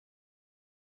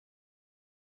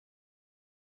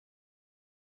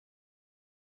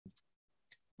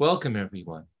Welcome,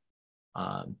 everyone.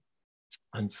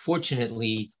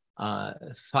 Unfortunately,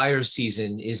 fire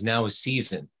season is now a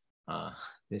season.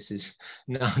 This is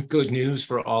not good news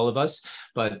for all of us,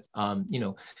 but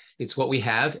it's what we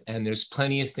have, and there's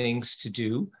plenty of things to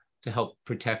do to help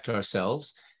protect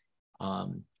ourselves.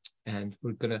 And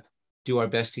we're going to do our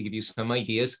best to give you some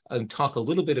ideas and talk a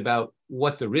little bit about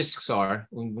what the risks are.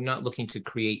 We're not looking to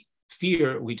create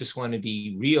fear. We just want to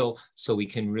be real so we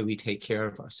can really take care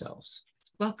of ourselves.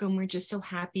 Welcome. We're just so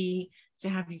happy to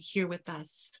have you here with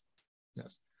us.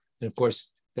 Yes. And of course,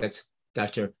 that's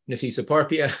Dr. Nafysa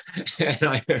Parpia and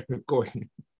I are Gordon.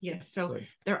 Yes, so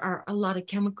there are a lot of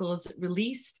chemicals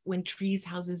released when trees,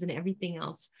 houses, and everything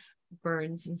else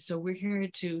burns. And so we're here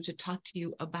to talk to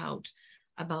you about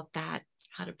that,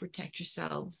 how to protect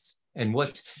yourselves. And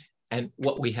what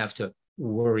we have to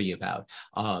worry about.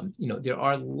 There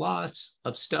are lots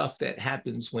of stuff that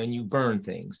happens when you burn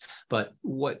things, but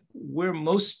what we're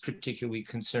most particularly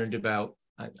concerned about,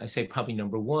 I say probably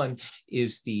number one,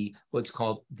 is what's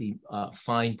called the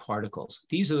fine particles.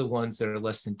 These are the ones that are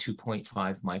less than 2.5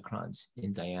 microns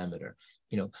in diameter.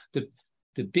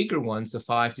 The bigger ones, the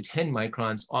 5 to 10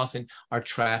 microns, often are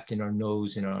trapped in our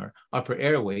nose and our upper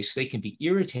airway, so they can be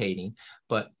irritating,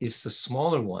 but it's the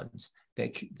smaller ones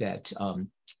that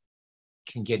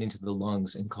can get into the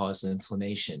lungs and cause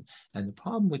inflammation. And the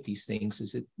problem with these things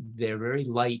is that they're very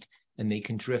light and they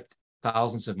can drift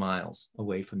thousands of miles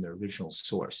away from their original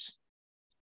source.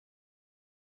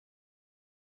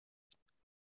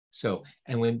 So,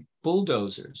 and when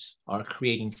bulldozers are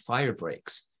creating fire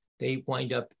breaks, they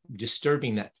wind up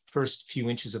disturbing that first few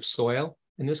inches of soil,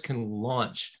 and this can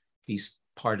launch these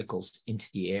particles into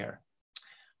the air.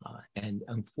 And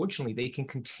unfortunately, they can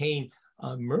contain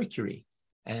mercury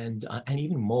and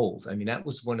even mold. I mean, that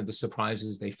was one of the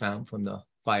surprises they found from the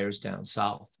fires down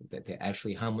south, that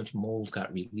how much mold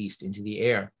got released into the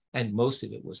air, and most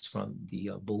of it was from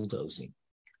the bulldozing.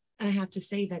 And I have to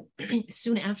say that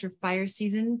soon after fire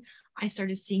season, I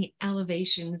started seeing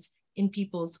elevations in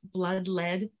people's blood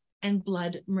lead and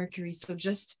blood mercury. So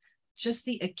just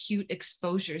the acute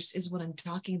exposures is what I'm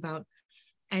talking about.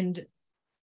 And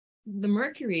the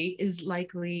mercury is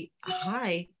likely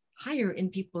higher in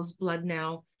people's blood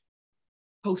now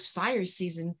post-fire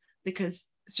season, because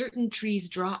certain trees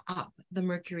draw up the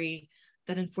mercury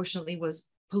that unfortunately was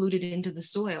polluted into the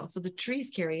soil. So the trees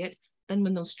carry it. Then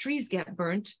when those trees get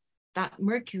burnt, that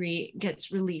mercury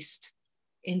gets released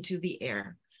into the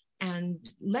air. And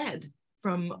lead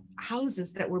from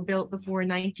houses that were built before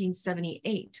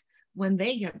 1978, when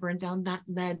they get burned down, that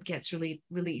lead gets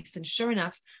released. And sure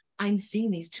enough, I'm seeing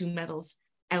these two metals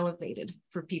elevated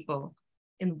for people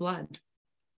in the blood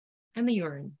and the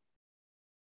urine.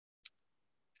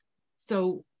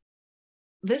 So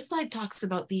this slide talks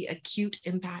about the acute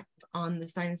impact on the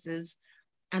sinuses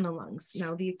and the lungs.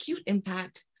 Now, the acute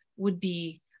impact would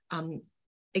be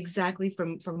exactly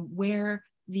from where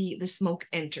the smoke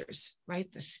enters, right?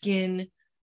 The skin,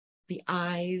 the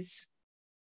eyes,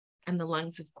 and the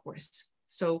lungs, of course.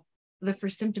 So the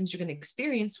first symptoms you're going to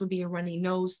experience would be a runny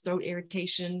nose, throat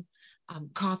irritation,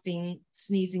 coughing,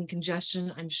 sneezing,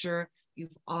 congestion. I'm sure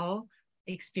you've all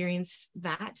experienced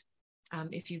that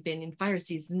if you've been in fire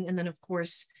season. And then, of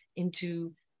course,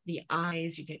 into the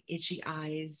eyes, you get itchy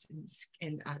eyes and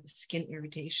skin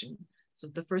irritation. So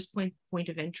the first point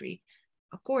of entry.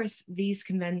 Of course, these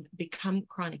can then become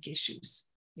chronic issues.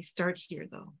 They start here,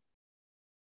 though.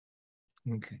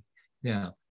 Okay.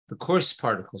 Now, the coarse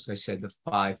particles, I said, the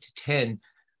 5 to 10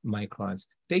 microns,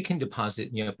 they can deposit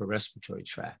in the upper respiratory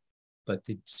tract, but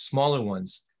the smaller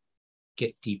ones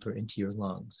get deeper into your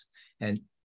lungs. And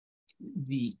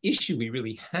the issue we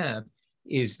really have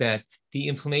is that the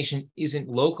inflammation isn't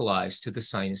localized to the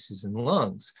sinuses and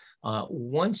lungs.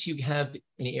 Once you have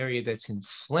an area that's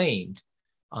inflamed,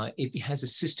 it has a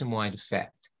system-wide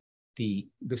effect. The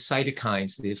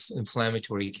cytokines, the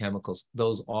inflammatory chemicals,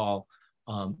 those all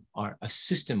are a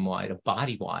system-wide, a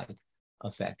body-wide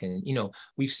effect. And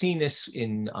we've seen this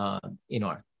in our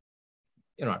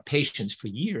patients for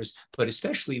years, but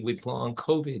especially with long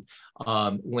COVID,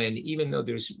 when even though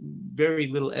there's very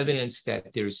little evidence that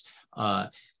there's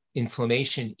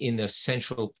inflammation in the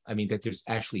central, that there's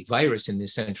actually virus in the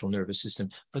central nervous system,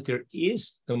 but the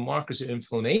markers of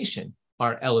inflammation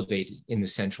are elevated in the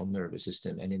central nervous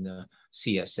system and in the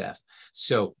CSF.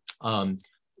 So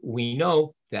we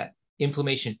know that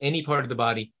inflammation, any part of the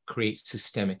body, creates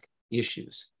systemic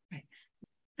issues. Right.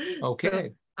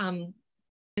 Okay. So,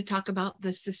 to talk about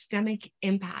the systemic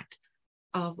impact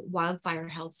of wildfire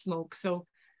held smoke. So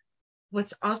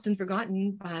what's often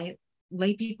forgotten by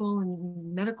lay people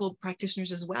and medical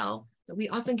practitioners as well, that we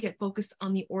often get focused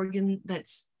on the organ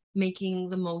that's making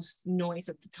the most noise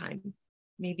at the time.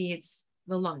 Maybe it's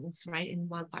the lungs, right, in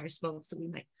wildfire smoke. So we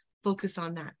might focus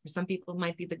on that. For some people, it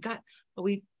might be the gut, but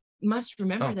we must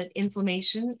remember that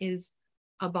inflammation is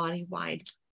a body-wide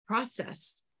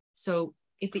process. So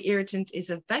if the irritant is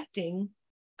affecting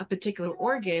a particular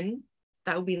organ,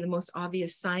 that would be the most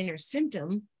obvious sign or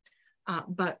symptom.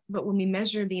 But when we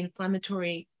measure the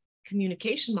inflammatory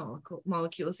communication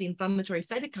molecules, the inflammatory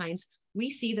cytokines, we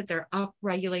see that they're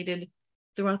upregulated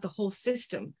throughout the whole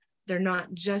system. They're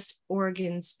not just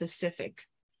organ specific.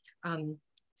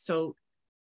 So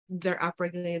they're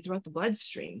upregulated throughout the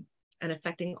bloodstream and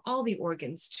affecting all the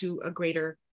organs to a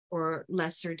greater or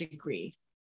lesser degree.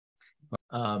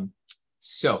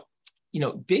 So,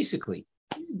 basically,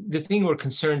 the thing we're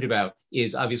concerned about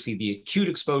is obviously the acute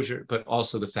exposure, but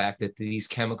also the fact that these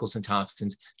chemicals and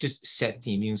toxins just set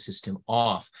the immune system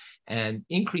off and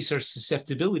increase our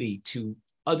susceptibility to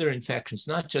other infections,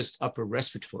 not just upper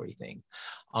respiratory thing,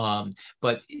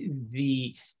 but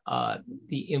the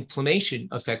inflammation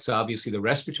affects obviously the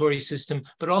respiratory system,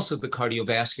 but also the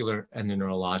cardiovascular and the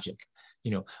neurologic.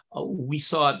 We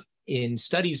saw in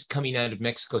studies coming out of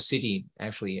Mexico City,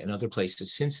 actually, and other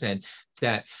places since then,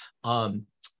 that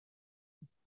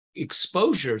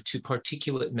exposure to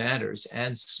particulate matters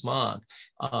and smog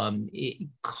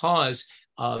cause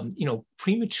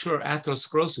premature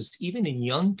atherosclerosis, even in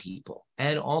young people,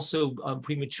 and also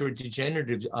premature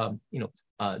degenerative,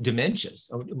 dementias.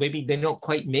 Or maybe they don't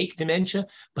quite make dementia,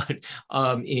 but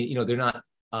they're not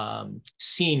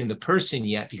seen in the person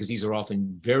yet, because these are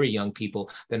often very young people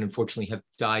that unfortunately have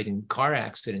died in car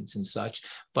accidents and such.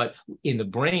 But in the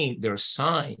brain, there are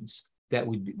signs that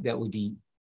would be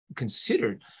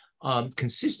considered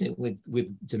consistent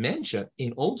with dementia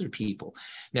in older people.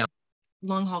 Now,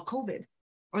 long haul COVID,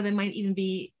 or they might even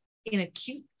be in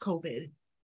acute COVID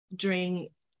during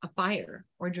a fire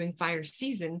or during fire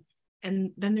season,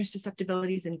 and then their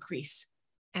susceptibilities increase.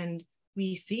 And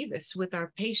we see this with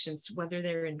our patients, whether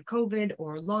they're in COVID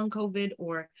or long COVID,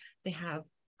 or they have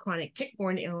chronic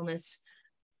tick-borne illness,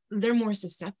 they're more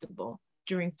susceptible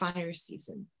during fire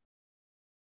season.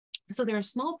 So there are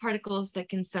small particles that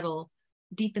can settle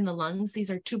deep in the lungs.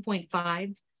 These are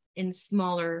 2.5 in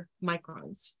smaller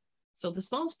microns. So the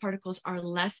smallest particles are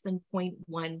less than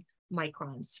 0.1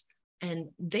 microns, and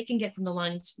they can get from the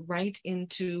lungs right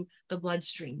into the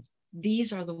bloodstream.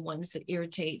 These are the ones that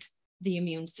irritate the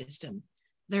immune system.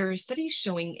 There are studies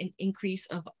showing an increase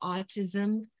of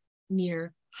autism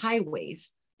near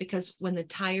highways, because when the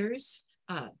tires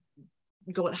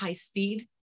go at high speed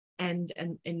and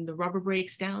the rubber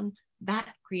breaks down, that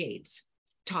creates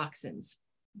toxins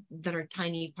that are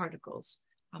tiny particles.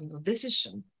 This is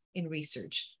shown in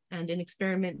research, and in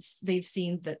experiments, they've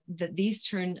seen that these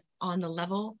turn on the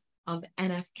level of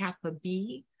NF-kappa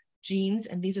B genes,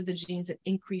 and these are the genes that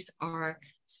increase our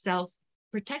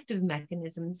self-protective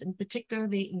mechanisms. In particular,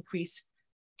 they increase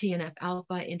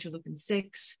TNF-alpha,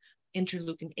 interleukin-6,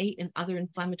 interleukin-8, and other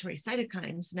inflammatory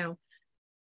cytokines. Now,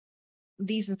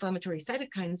 these inflammatory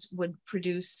cytokines would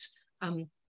produce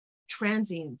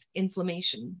transient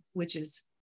inflammation, which is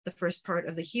the first part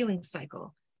of the healing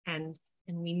cycle. And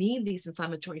we need these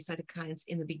inflammatory cytokines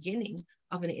in the beginning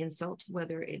of an insult,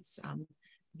 whether it's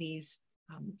these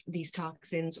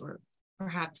toxins or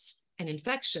perhaps an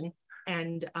infection.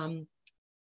 And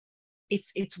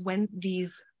it's when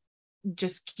these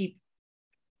just keep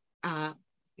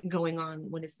going on,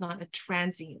 when it's not a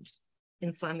transient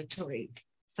inflammatory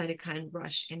cytokine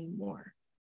rush anymore.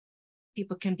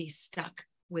 People can be stuck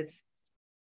with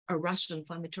a rush of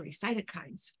inflammatory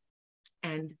cytokines.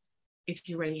 And if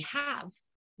you already have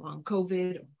long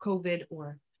COVID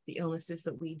or the illnesses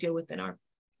that we deal with that our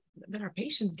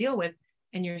patients deal with,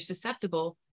 and you're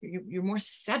susceptible, you're more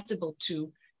susceptible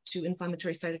to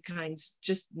inflammatory cytokines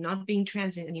just not being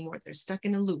transient anymore. They're stuck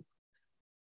in a loop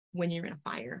when you're in a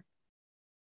fire.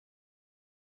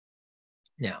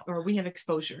 Now, or we have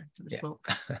exposure to the smoke.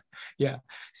 Yeah.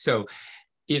 So,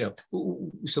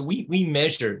 so we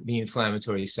measure the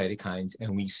inflammatory cytokines,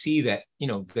 and we see that,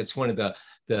 that's one of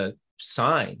the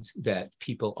signs that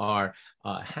people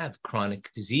have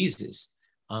chronic diseases.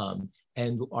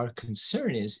 And our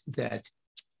concern is that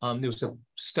there was a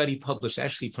study published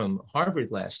actually from Harvard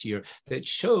last year that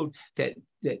showed that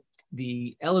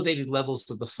the elevated levels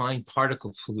of the fine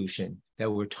particle pollution that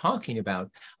we're talking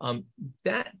about,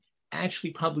 that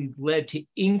actually probably led to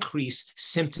increased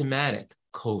symptomatic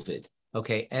COVID,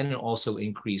 okay? And also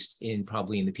increased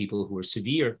probably in the people who are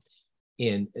severe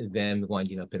in them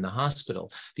winding up in the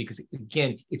hospital, because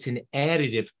again, it's an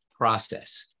additive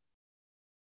process.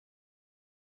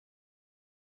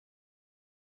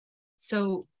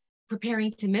 So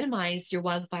preparing to minimize your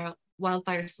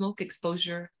wildfire smoke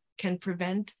exposure can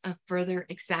prevent a further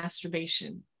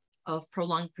exacerbation of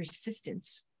prolonged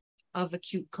persistence of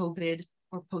acute COVID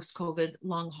or post-COVID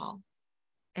long haul.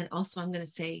 And also, I'm going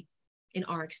to say, in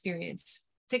our experience,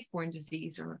 tick-borne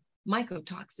disease or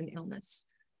mycotoxin illness.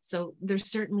 So there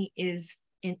certainly is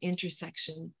an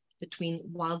intersection between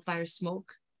wildfire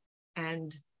smoke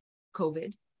and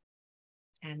COVID,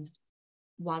 and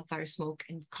wildfire smoke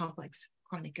and complex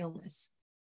chronic illness.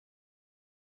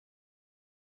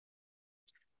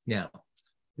 Now,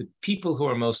 the people who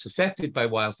are most affected by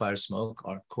wildfire smoke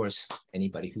are, of course,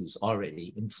 anybody who's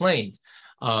already inflamed,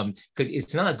 because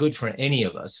it's not good for any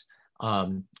of us.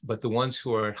 But the ones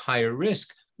who are at higher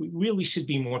risk, we really should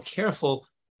be more careful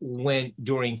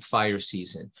during fire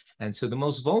season. And so the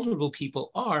most vulnerable people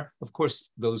are, of course,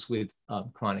 those with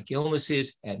chronic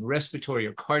illnesses and respiratory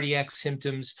or cardiac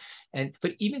symptoms,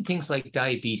 but even things like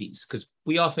diabetes, because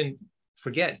we often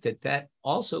forget that that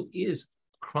also is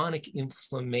chronic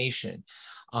inflammation.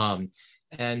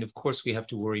 And of course, we have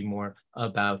to worry more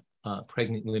about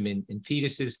pregnant women and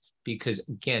fetuses, because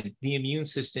again, the immune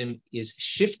system is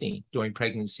shifting during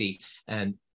pregnancy,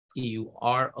 and you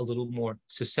are a little more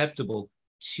susceptible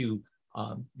to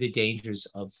the dangers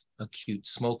of acute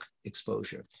smoke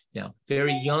exposure. Now,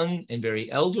 very young and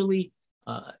very elderly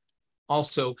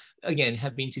also, again,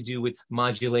 having to do with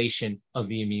modulation of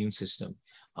the immune system.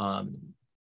 But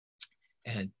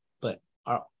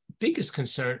our biggest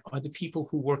concern are the people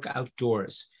who work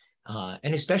outdoors.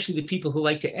 And especially the people who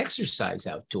like to exercise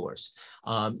outdoors.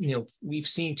 We've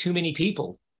seen too many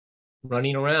people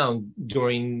running around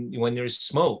when there's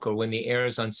smoke or when the air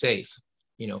is unsafe,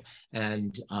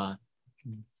 and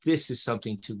this is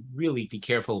something to really be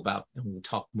careful about, and we'll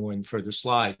talk more in further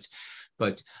slides.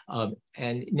 But,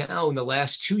 and now in the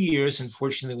last 2 years,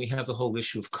 unfortunately, we have the whole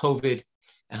issue of COVID,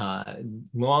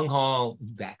 long haul,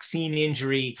 vaccine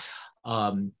injury.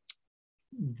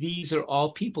 These are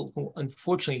all people who,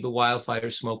 unfortunately, the wildfire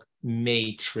smoke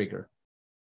may trigger.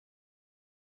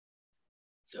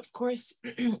 So, of course,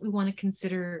 we want to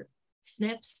consider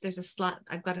SNPs. There's a slide.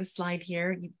 I've got a slide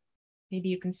here. Maybe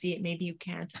you can see it, maybe you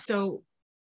can't. So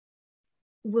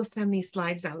we'll send these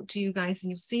slides out to you guys,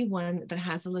 and you'll see one that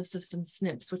has a list of some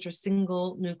SNPs, which are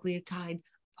single nucleotide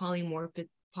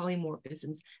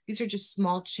polymorphisms. These are just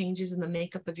small changes in the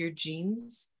makeup of your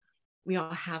genes. We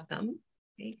all have them.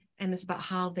 Okay? And it's about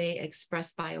how they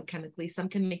express biochemically. Some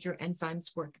can make your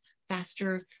enzymes work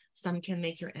faster. Some can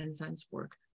make your enzymes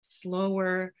work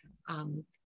slower.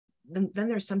 Then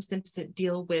there's some SNPs that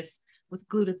deal with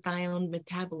glutathione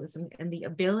metabolism and the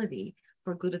ability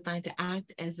for glutathione to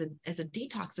act as a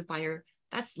detoxifier.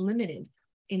 That's limited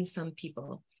in some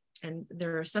people. And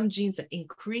there are some genes that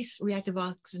increase reactive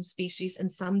oxygen species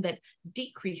and some that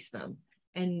decrease them.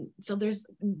 And so there's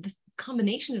this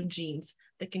combination of genes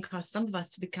that can cause some of us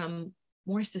to become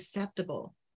more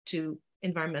susceptible to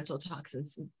environmental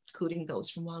toxins, including those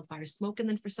from wildfire smoke. And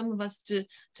then for some of us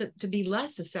to be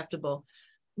less susceptible.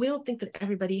 We don't think that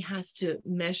everybody has to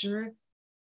measure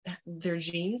their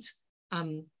genes.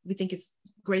 We think it's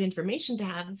great information to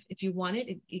have if you want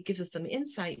it. It gives us some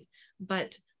insight,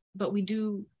 but we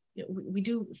do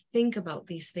think about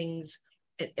these things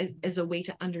as a way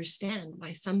to understand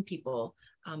why some people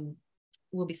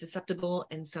will be susceptible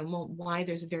and some won't, why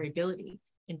there's a variability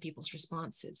in people's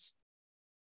responses.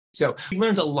 So we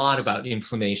learned a lot about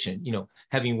inflammation,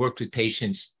 having worked with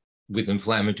patients with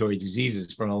inflammatory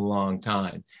diseases for a long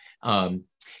time.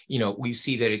 We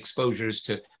see that exposures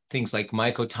to things like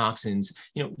mycotoxins,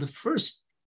 the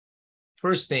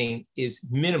first thing is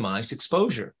minimize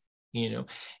exposure,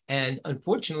 and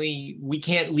unfortunately we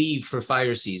can't leave for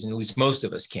fire season, at least most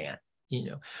of us can't,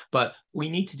 but what we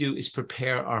need to do is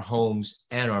prepare our homes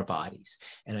and our bodies.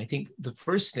 And I think the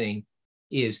first thing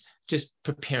is just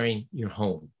preparing your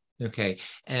home. Okay.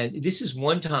 And this is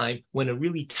one time when a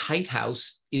really tight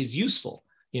house is useful.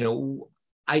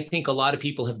 I think a lot of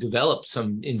people have developed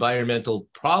some environmental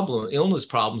illness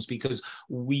problems because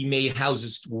we made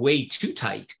houses way too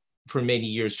tight for many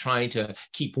years trying to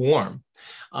keep warm.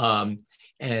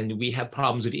 And we have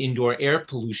problems with indoor air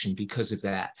pollution because of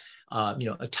that.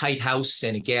 A tight house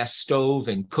and a gas stove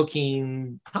and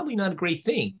cooking, probably not a great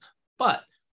thing. But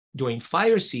during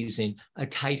fire season, a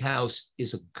tight house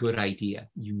is a good idea.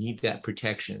 You need that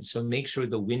protection. So make sure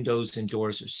the windows and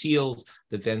doors are sealed,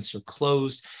 the vents are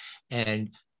closed, and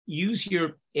use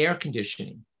your air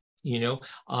conditioning,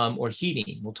 or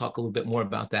heating. We'll talk a little bit more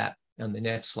about that on the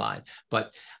next slide.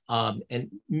 But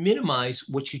and minimize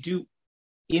what you do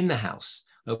in the house.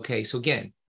 Okay, so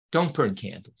again, don't burn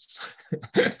candles.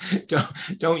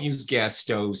 don't use gas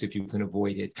stoves if you can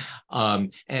avoid it.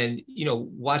 And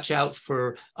watch out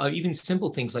for even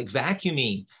simple things like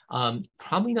vacuuming.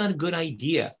 Probably not a good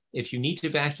idea. If you need to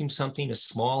vacuum something, a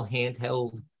small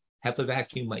handheld HEPA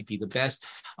vacuum might be the best.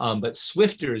 But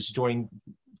Swifters during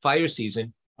fire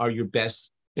season are your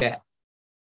best bet.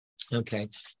 Okay,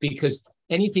 because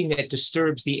anything that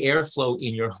disturbs the airflow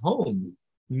in your home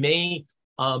may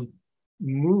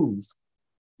move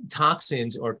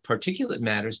toxins or particulate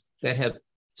matters that have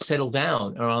settled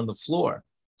down or on the floor.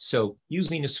 So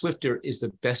using a Swifter is the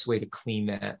best way to clean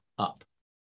that up.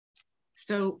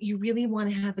 So you really want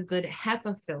to have a good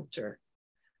HEPA filter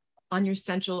on your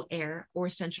central air or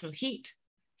central heat,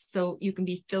 so you can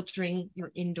be filtering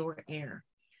your indoor air.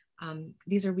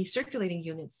 These are recirculating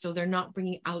units, so they're not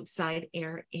bringing outside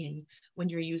air in when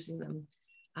you're using them.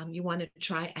 You want to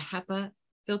try a HEPA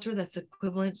filter that's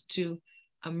equivalent to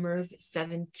a MERV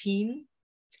 17.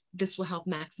 This will help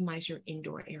maximize your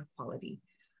indoor air quality.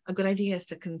 A good idea is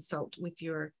to consult with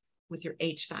your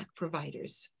HVAC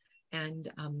providers.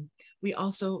 And we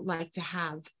also like to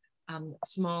have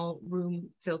small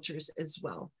room filters as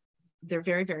well. They're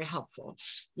very, very helpful.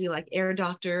 We like Air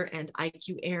Doctor and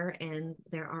IQ Air, and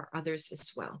there are others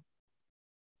as well.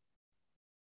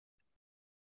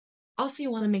 Also, you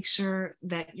want to make sure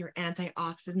that your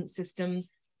antioxidant system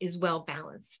is well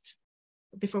balanced.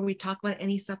 Before we talk about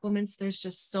any supplements, there's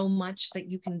just so much that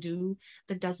you can do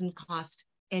that doesn't cost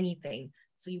anything.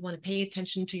 So you want to pay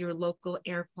attention to your local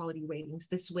air quality ratings.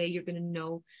 This way you're going to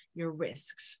know your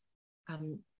risks. I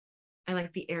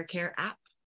like the Air Care app.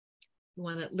 You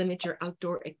want to limit your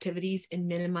outdoor activities and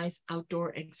minimize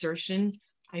outdoor exertion.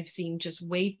 I've seen just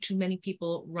way too many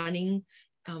people running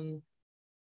in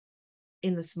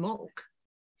the smoke.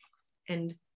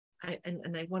 And I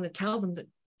want to tell them that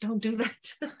don't do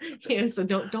that. So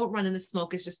don't run in the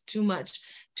smoke. It's just too much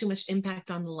impact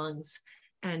on the lungs.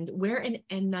 And wear an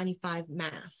N95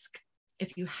 mask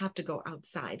if you have to go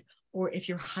outside, or if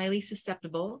you're highly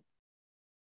susceptible.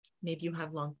 Maybe you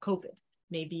have long COVID.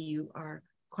 Maybe you are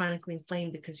chronically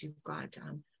inflamed because you've got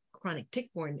chronic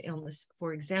tick-borne illness,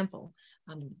 for example,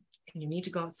 and you need to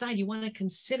go outside. You want to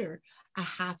consider a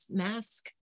half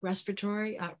mask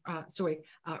respirator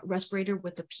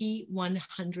with a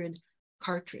P100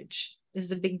 cartridge. This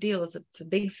is a big deal. It's a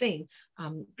big thing.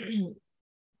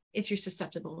 If you're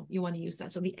susceptible, you want to use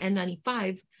that. So the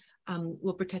N95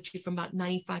 will protect you from about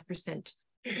 95%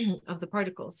 of the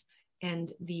particles,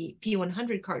 and the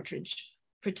P100 cartridge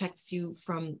protects you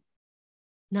from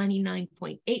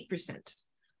 99.8%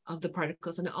 of the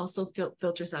particles, and it also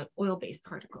filters out oil-based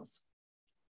particles.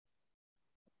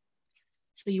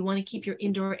 So you want to keep your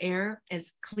indoor air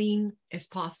as clean as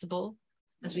possible,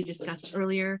 as we discussed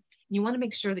earlier. You want to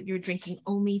make sure that you're drinking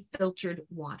only filtered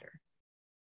water.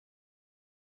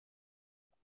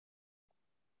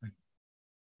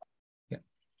 Yeah.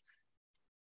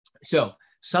 So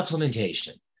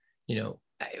supplementation,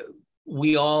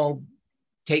 we all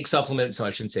take supplements. So I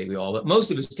shouldn't say we all, but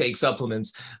most of us take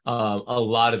supplements a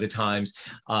lot of the times.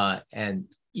 And,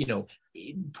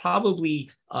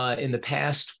 probably in the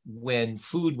past, when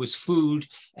food was food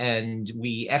and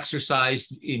we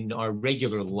exercised in our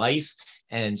regular life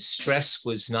and stress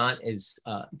was not as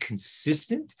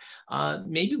consistent,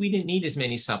 maybe we didn't need as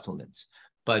many supplements.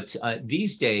 But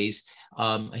these days,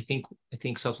 I think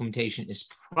supplementation is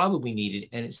probably needed,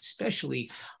 and especially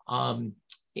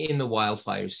in the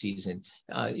wildfire season.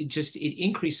 It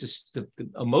increases the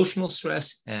emotional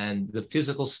stress, and the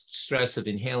physical stress of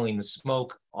inhaling the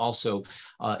smoke also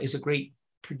is a great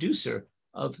producer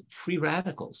of free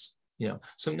radicals.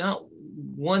 So not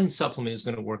one supplement is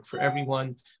going to work for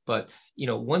everyone, but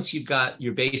once you've got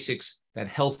your basics, that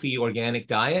healthy organic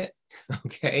diet,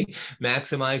 okay,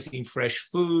 maximizing fresh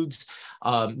foods,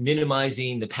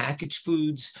 minimizing the packaged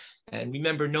foods. And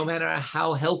remember, no matter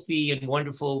how healthy and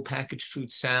wonderful packaged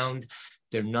foods sound,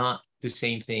 they're not the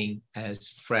same thing as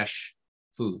fresh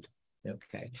food,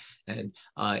 okay? And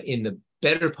in the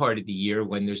better part of the year,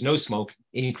 when there's no smoke,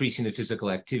 increasing the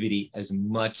physical activity as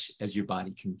much as your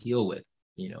body can deal with,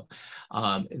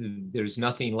 there's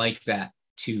nothing like that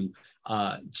to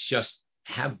just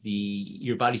have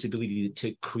your body's ability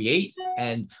to create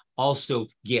and also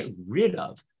get rid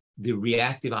of the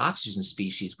reactive oxygen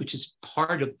species, which is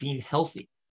part of being healthy,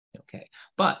 okay?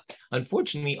 But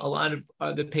unfortunately, a lot of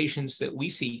the patients that we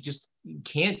see just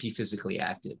can't be physically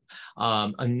active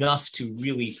enough to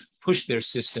really push their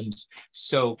systems.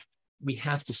 So we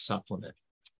have to supplement.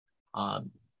 So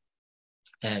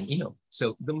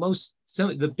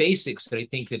some of the basics that I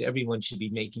think that everyone should be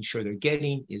making sure they're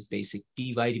getting is basic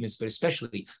B vitamins, but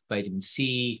especially vitamin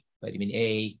C, vitamin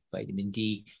A, vitamin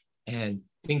D, and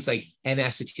things like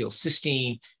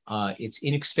N-acetylcysteine. It's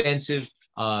inexpensive.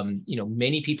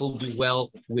 Many people do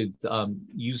well with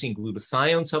using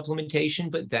glutathione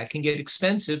supplementation, but that can get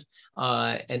expensive.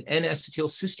 And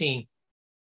N-acetylcysteine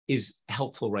is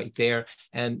helpful right there.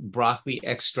 And broccoli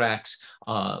extracts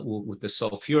with the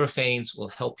sulforaphanes will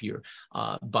help your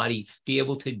body be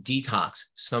able to detox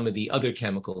some of the other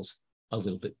chemicals a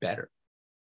little bit better.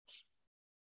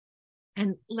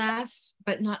 And last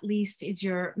but not least is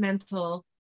your mental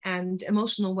and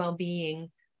emotional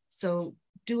well-being. So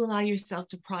do allow yourself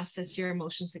to process your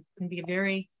emotions. It can be a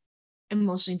very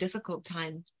emotionally difficult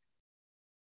time,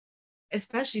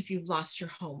 especially if you've lost your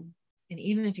home. And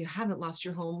even if you haven't lost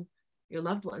your home, your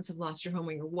loved ones have lost your home,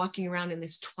 or you're walking around in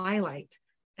this twilight,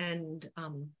 and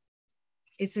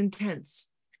it's intense.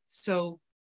 So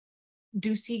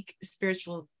do seek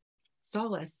spiritual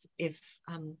solace if,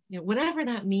 whatever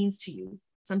that means to you.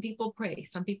 Some people pray,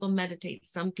 some people meditate,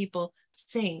 some people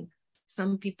sing,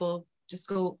 some people just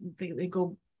they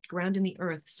go ground in the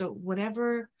earth. So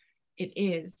whatever it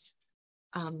is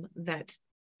that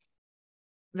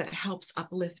helps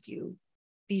uplift you,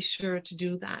 be sure to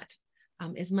do that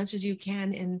as much as you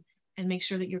can, and make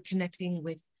sure that you're connecting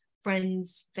with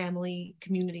friends, family,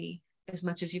 community as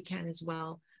much as you can as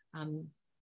well.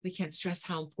 We can't stress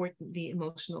how important the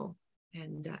emotional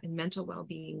and mental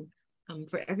well-being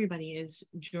for everybody is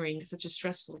during such a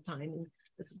stressful time in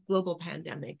this global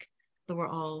pandemic that we're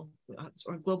all,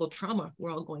 or global trauma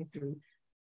we're all going through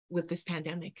with this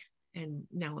pandemic, and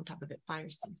now on top of it, fire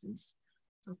seasons.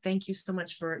 So thank you so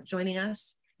much for joining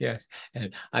us. Yes,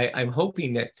 and I'm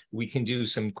hoping that we can do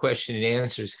some question and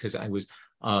answers, because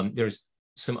there's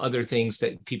some other things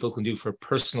that people can do for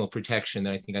personal protection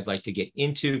that I think I'd like to get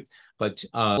into. But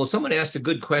someone asked a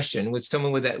good question: would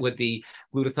someone with the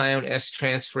glutathione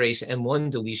S-transferase M1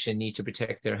 deletion need to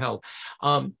protect their health?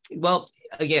 Well,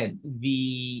 again,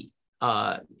 the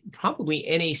probably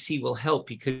NAC will help,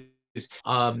 because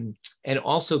and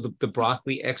also the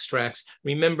broccoli extracts.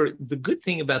 Remember, the good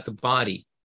thing about the body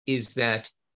is that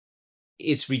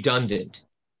it's redundant.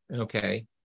 Okay.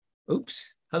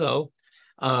 Oops. Hello.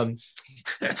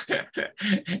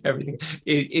 Everything.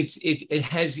 It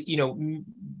has,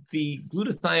 the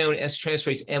glutathione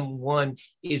S-transferase M1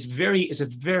 is a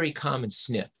very common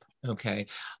SNP. Okay.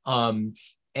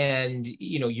 And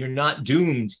you're not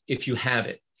doomed if you have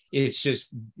it. It's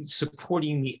just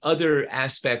supporting the other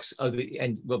aspects of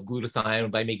glutathione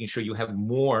by making sure you have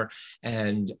more,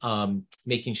 and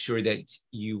making sure that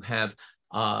you have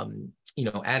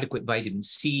adequate vitamin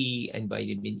C and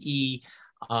vitamin E.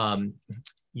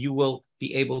 You will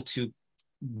be able to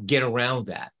get around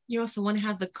that. You also want to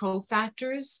have the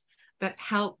cofactors that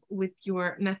help with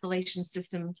your methylation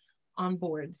system on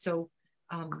board. So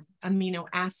amino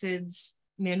acids,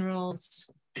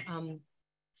 minerals,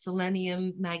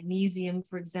 selenium, magnesium,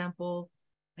 for example.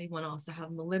 You want to also have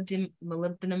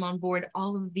molybdenum on board.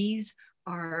 All of these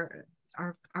are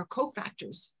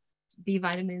cofactors, B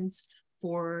vitamins,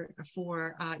 for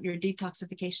your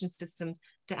detoxification system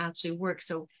to actually work.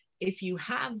 So if you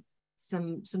have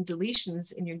some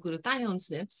deletions in your glutathione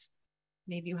SNPs,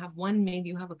 maybe you have one, maybe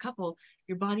you have a couple,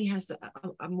 your body has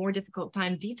a more difficult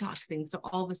time detoxing. So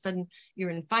all of a sudden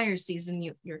you're in fire season,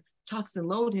 your toxin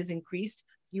load has increased,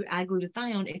 you add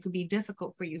glutathione, it could be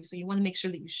difficult for you. So you want to make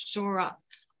sure that you shore up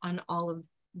on all of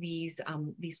these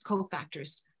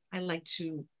cofactors. I like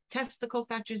to test the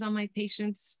cofactors on my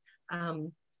patients.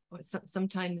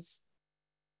 Sometimes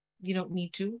you don't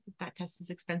need to. If that test is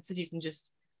expensive, you can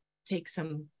just take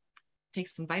some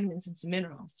vitamins and some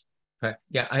minerals.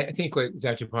 Yeah, I think what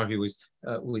Dr. Parpia was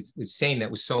saying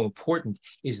that was so important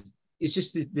is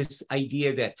just this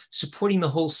idea that supporting the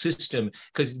whole system,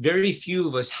 because very few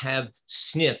of us have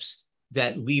SNPs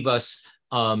that leave us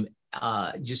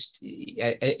just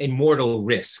a mortal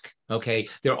risk. Okay,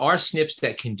 there are SNPs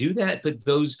that can do that, but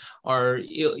those are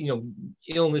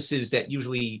illnesses that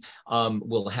usually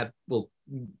will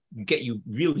get you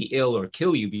really ill or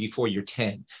kill you before you're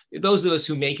 10. Those of us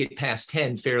who make it past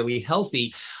 10 fairly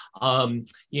healthy,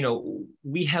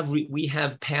 we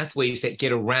have pathways that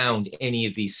get around any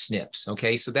of these SNPs.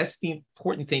 Okay, so that's the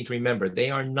important thing to remember. They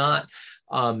are not,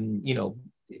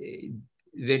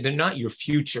 they're not your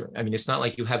future. I mean, it's not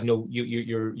like you have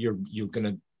you're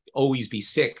gonna always be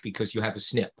sick because you have a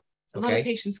SNP. Okay? A lot of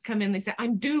patients come in, they say,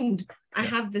 I'm doomed. I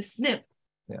have the SNP.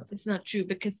 Yeah. It's not true,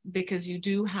 because you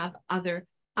do have other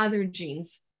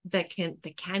genes that can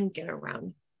get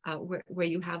around where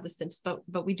you have the SNPs,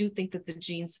 but we do think that the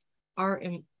genes are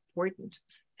important.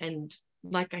 And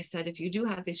like I said, if you do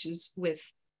have issues with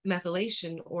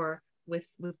methylation or with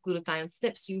glutathione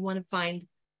SNPs, you want to find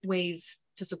ways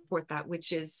to support that,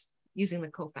 which is using the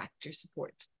cofactor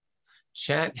support.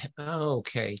 Chat,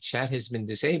 okay. Chat has been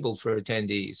disabled for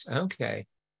attendees. Okay.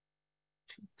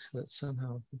 So that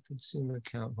somehow the consumer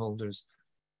account holders.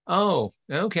 Oh,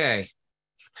 okay.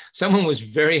 Someone was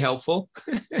very helpful.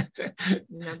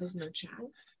 Now there's no chat.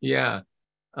 Yeah.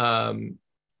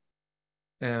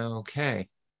 Okay.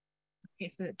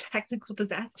 It's been a technical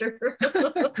disaster.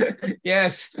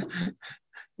 Yes.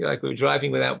 You're like we're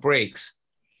driving without brakes.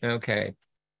 Okay.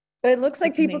 But it looks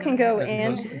like people can go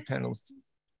in. Panels.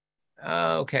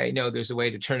 Okay. No, there's a way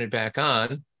to turn it back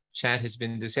on. Chat has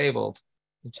been disabled.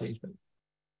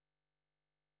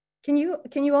 Can you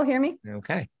all hear me?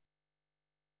 Okay.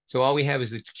 So all we have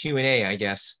is the Q&A, I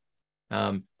guess.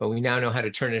 But we now know how to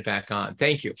turn it back on.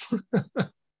 Thank you.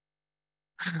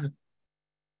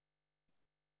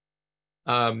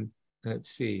 Let's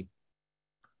see.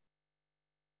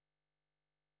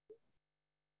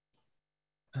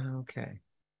 Okay.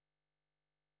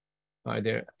 Are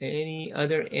there any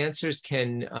other answers? I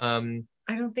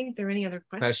don't think there are any other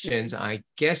questions. I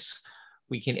guess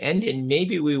we can end it, and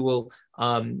maybe we will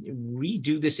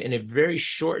redo this in a very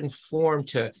shortened form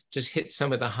to just hit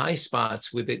some of the high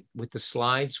spots with the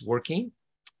slides working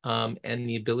and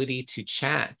the ability to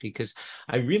chat, because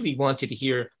I really wanted to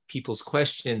hear people's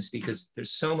questions because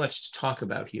there's so much to talk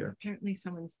about here. Apparently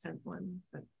someone sent one,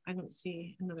 but I don't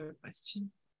see another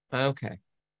question. Okay.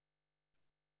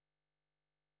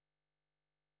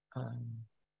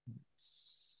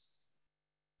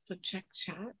 So check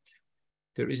chat.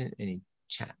 There isn't any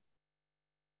chat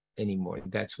anymore.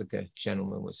 That's what the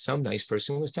gentleman was. Some nice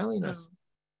person was telling us.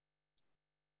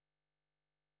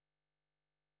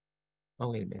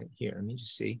 Oh, wait a minute. Here, let me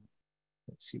just see.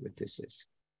 Let's see what this is.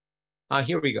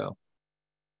 Here we go.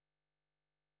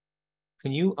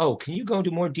 Can you go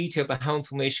into more detail about how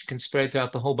inflammation can spread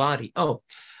throughout the whole body?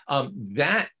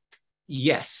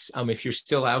 Yes. If you're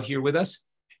still out here with us,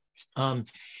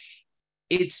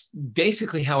 it's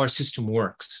basically how our system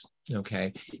works.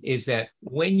 Okay, is that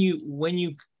when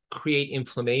you create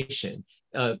inflammation,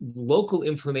 local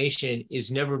inflammation is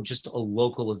never just a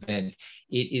local event.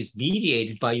 It is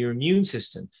mediated by your immune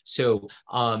system. So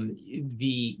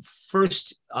the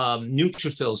first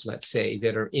neutrophils, let's say,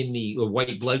 that are in the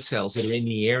white blood cells that are in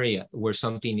the area where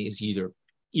something is either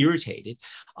irritated,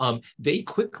 they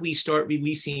quickly start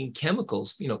releasing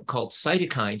chemicals, called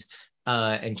cytokines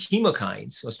and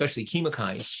chemokines, especially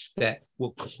chemokines, that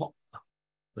will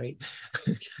right?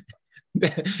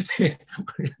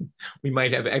 We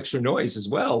might have extra noise as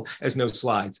well as no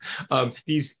slides.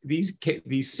 These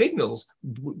signals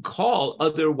call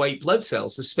other white blood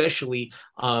cells, especially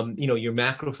your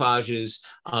macrophages,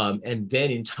 and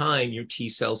then in time your T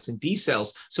cells and B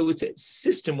cells. So it's a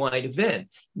system-wide event.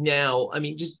 Now, I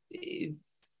mean, just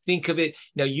think of it.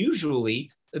 Now,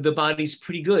 usually the body's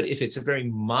pretty good. If it's a very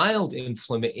mild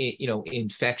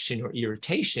infection or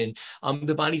irritation,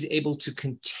 the body's able to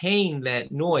contain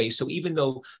that noise. So even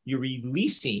though you're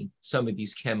releasing some of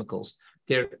these chemicals,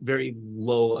 they're very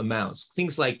low amounts.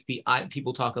 Things like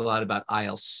people talk a lot about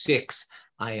IL-6,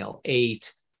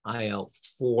 IL-8,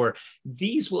 IL-4.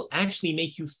 These will actually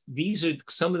make you, these are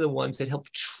some of the ones that help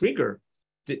trigger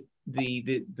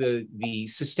the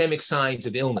systemic signs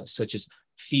of illness, such as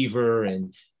fever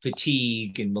and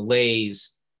fatigue and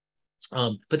malaise,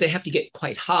 but they have to get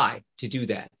quite high to do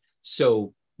that.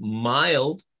 So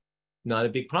mild, not a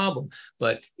big problem,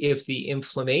 but if the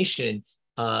inflammation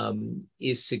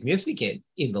is significant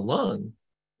in the lung,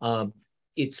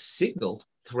 it's signaled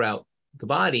throughout the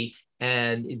body,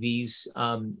 and these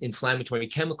inflammatory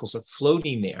chemicals are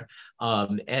floating there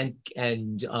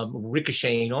and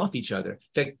ricocheting off each other.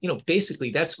 In fact, basically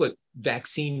that's what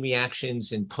vaccine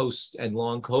reactions and post and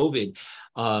long COVID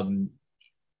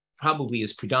probably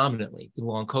is predominantly. In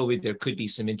long COVID, there could be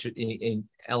some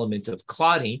element of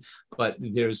clotting, but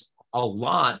there's a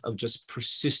lot of just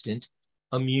persistent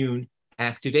immune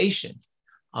activation.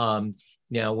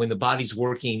 Now, when the body's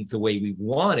working the way we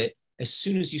want it, as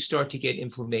soon as you start to get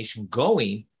inflammation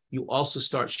going, you also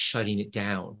start shutting it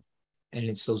down. And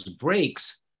it's those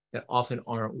breaks that often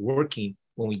aren't working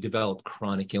when we develop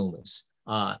chronic illness.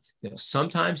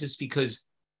 Sometimes it's because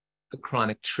the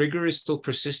chronic trigger is still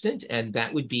persistent, and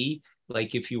that would be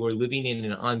like if you were living in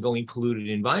an ongoing polluted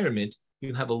environment,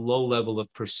 you have a low level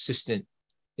of persistent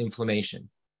inflammation.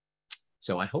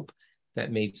 So I hope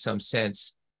that made some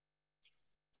sense.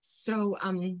 So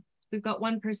we've got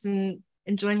one person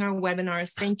enjoying our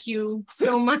webinars. Thank you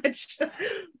so much.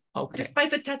 Okay. Despite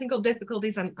the technical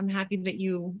difficulties, I'm happy that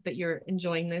you're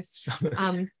enjoying this.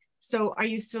 So are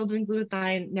you still doing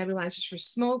glutathione nebulizers for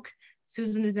smoke?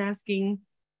 Susan is asking.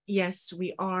 Yes,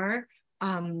 we are.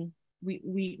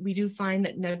 we do find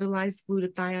that nebulized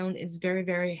glutathione is very,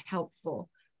 very helpful.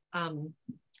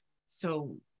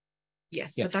 So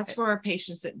yes, but that's for our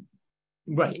patients that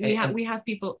we have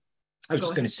people. I was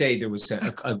just going to say, there was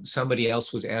somebody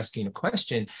else was asking a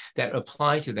question that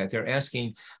applied to that. They're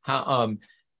asking how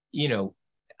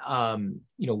how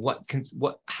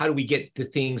do we get the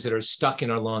things that are stuck in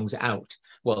our lungs out?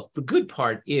 Well, the good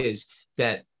part is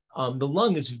that the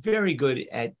lung is very good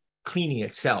at cleaning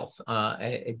itself,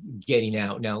 at getting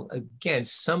out. Now, again,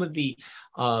 some of the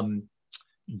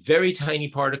very tiny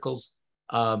particles,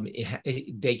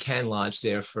 they can lodge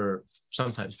there for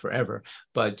sometimes forever,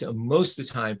 but most of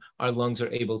the time our lungs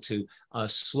are able to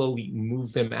slowly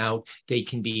move them out. They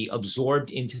can be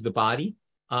absorbed into the body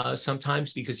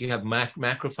sometimes, because you have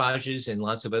macrophages and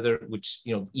lots of other,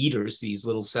 eaters, these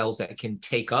little cells that can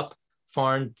take up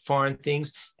foreign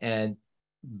things and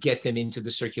get them into the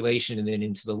circulation and then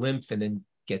into the lymph and then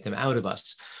get them out of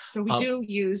us. So we do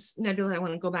use nebula. I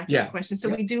want to go back to that question. So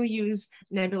we do use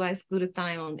nebulized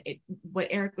glutathione. What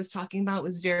Eric was talking about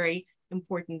was very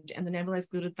important, and the nebulized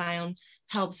glutathione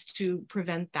helps to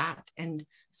prevent that. And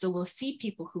so we'll see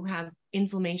people who have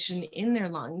inflammation in their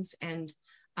lungs, and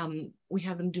we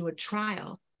have them do a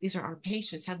trial. These are our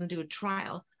patients. Have them do a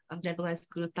trial of nebulized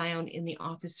glutathione in the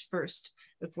office first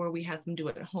before we have them do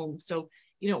it at home. So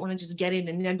you don't want to just get in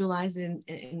and nebulize it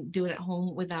and do it at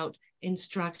home without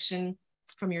instruction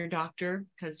from your doctor,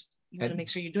 because you want to make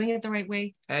sure you're doing it the right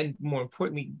way. And more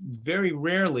importantly, very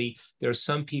rarely, there are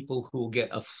some people who will get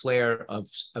a flare of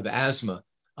asthma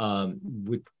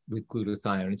with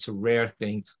glutathione. It's a rare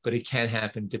thing, but it can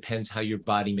happen. Depends how your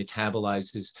body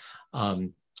metabolizes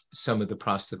some of the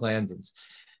prostaglandins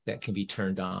that can be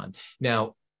turned on.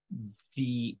 Now,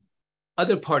 the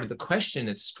other part of the question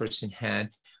that this person had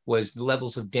was the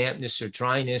levels of dampness or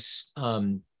dryness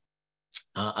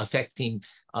affecting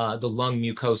the lung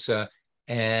mucosa,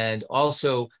 and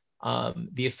also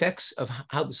the effects of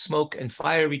how the smoke and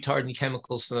fire retardant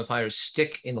chemicals from the fire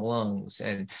stick in the lungs.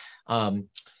 And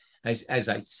as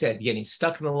I said, getting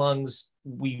stuck in the lungs,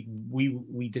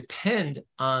 we depend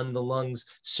on the lungs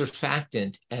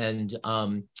surfactant, and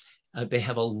they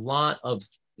have a lot of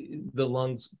the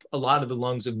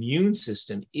lungs immune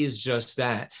system is just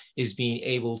that, is being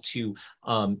able to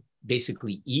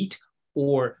basically eat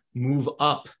or move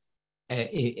up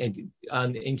and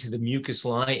into the mucus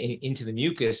line, into the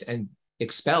mucus, and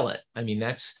expel it. I mean,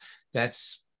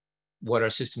 that's what our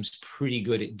system's pretty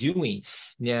good at doing.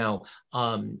 Now,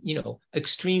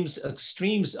 extremes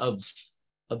of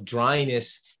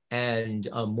dryness and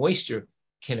moisture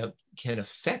can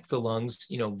affect the lungs.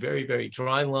 Very, very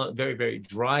dry very, very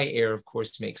dry air, of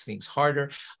course, makes things harder.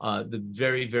 The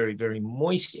very, very, very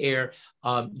moist air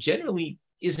generally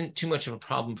isn't too much of a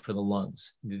problem for the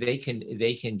lungs. They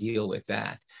can deal with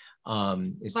that.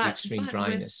 It's the extreme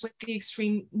dryness. With the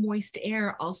extreme moist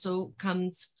air also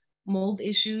comes mold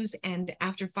issues, and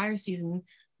after fire season,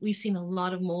 we've seen a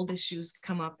lot of mold issues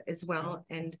come up as well,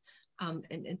 and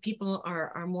people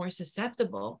are more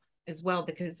susceptible as well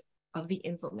because of the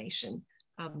inflammation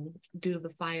due to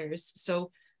the fires. So,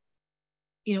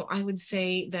 I would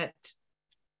say that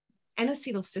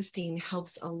N-acetylcysteine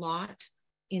helps a lot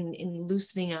in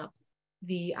loosening up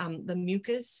the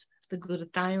mucus. The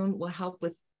glutathione will help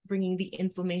with bringing the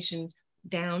inflammation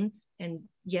down. And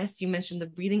yes, you mentioned the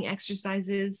breathing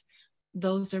exercises.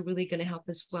 Those are really going to help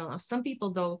as well. Now, some people,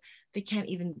 though, they can't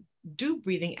even do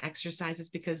breathing exercises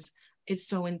because it's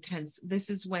so intense. This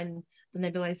is when the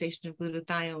nebulization of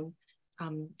glutathione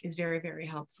is very, very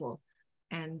helpful.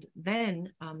 And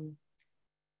then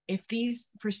if these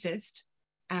persist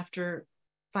after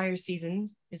fire season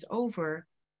is over,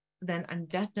 then I'm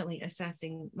definitely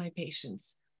assessing my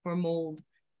patients for mold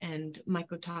and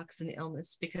mycotoxin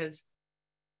illness, because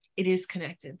it is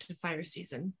connected to fire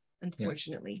season,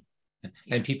 unfortunately. Yeah.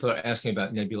 And people are asking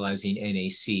about nebulizing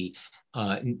NAC,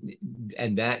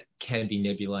 and that can be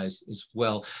nebulized as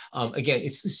well. Again,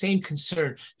 it's the same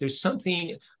concern. There's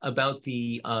something about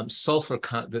the sulfur,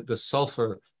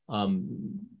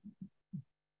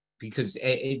 because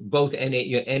both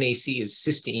NAC is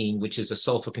cysteine, which is a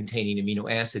sulfur-containing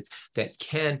amino acid that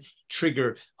can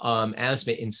trigger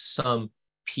asthma in some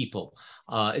people.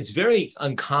 It's very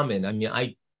uncommon. I mean,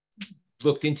 I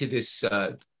looked into this,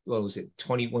 what was it,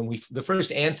 the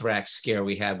first anthrax scare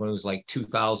we had when it was like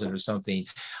 2000 or something.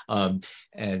 I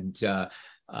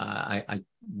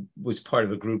was part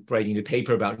of a group writing a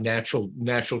paper about natural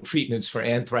treatments for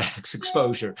anthrax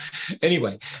exposure.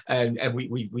 Anyway, and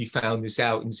we found this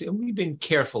out, and we've been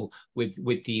careful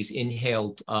with these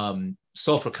inhaled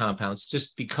sulfur compounds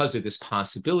just because of this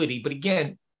possibility. But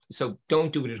again, So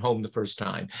don't do it at home the first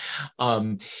time.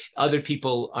 Other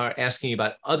people are asking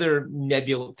about other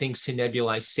things to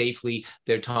nebulize safely.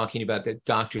 They're talking about that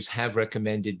doctors have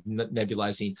recommended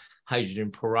nebulizing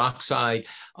hydrogen peroxide.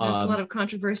 There's a lot of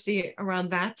controversy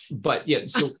around that. But yeah,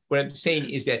 so what I'm saying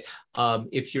is that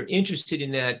if you're interested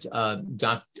in that,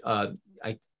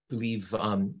 I believe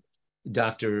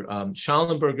Dr.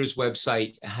 Schallenberger's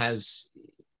website has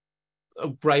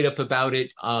a write-up about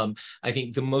it. I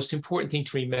think the most important thing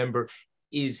to remember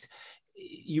is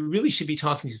you really should be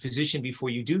talking to a physician before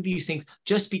you do these things,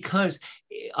 just because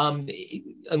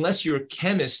unless you're a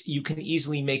chemist, you can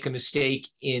easily make a mistake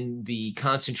in the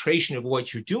concentration of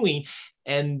what you're doing,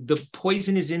 and the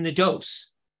poison is in the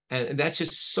dose. And that's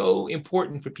just so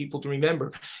important for people to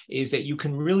remember, is that you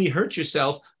can really hurt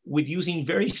yourself with using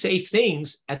very safe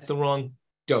things at the wrong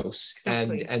dose.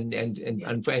 Exactly.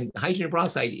 And hydrogen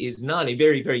peroxide is not a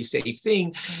very, very safe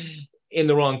thing in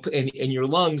the wrong, in your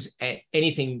lungs,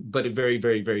 anything but a very,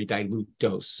 very, very dilute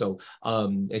dose. So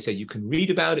I said, you can read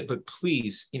about it, but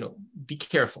please, be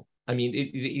careful. I mean,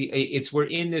 we're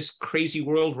in this crazy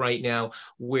world right now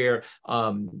where,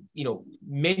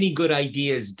 many good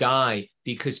ideas die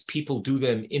because people do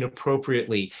them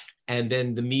inappropriately. And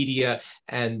then the media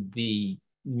and the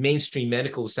mainstream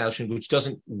medical establishment, which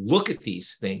doesn't look at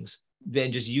these things,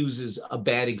 then just uses a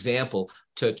bad example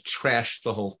to trash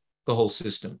the whole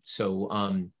system. So,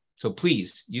 so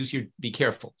please be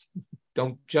careful.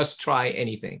 Don't just try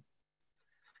anything.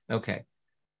 Okay.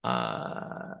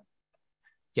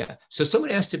 Yeah. So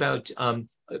someone asked about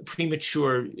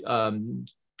premature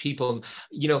people.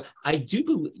 I do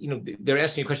believe, they're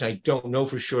asking a question I don't know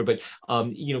for sure, but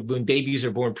when babies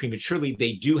are born prematurely,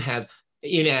 they do have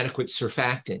inadequate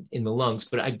surfactant in the lungs,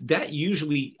 but that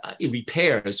usually it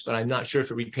repairs, but I'm not sure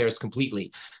if it repairs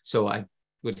completely. So I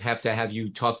would have to have you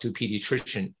talk to a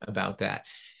pediatrician about that.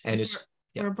 And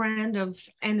for a brand of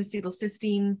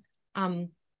N-acetylcysteine,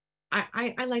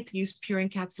 I like to use pure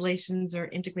encapsulations or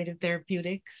integrated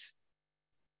therapeutics.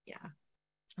 Yeah.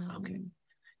 Okay.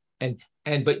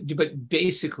 But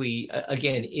basically,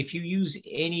 again, if you use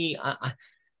any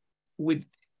with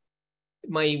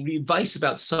my advice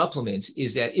about supplements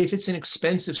is that if it's an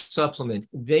expensive supplement,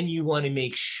 then you want to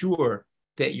make sure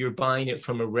that you're buying it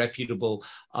from a reputable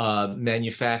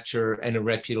manufacturer and a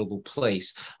reputable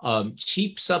place.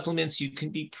 Cheap supplements, you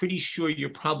can be pretty sure you're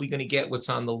probably going to get what's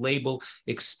on the label.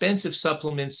 Expensive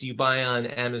supplements you buy on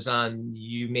Amazon,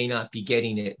 you may not be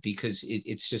getting it because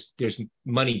it's just, there's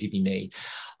money to be made.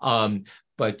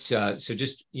 So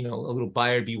just, a little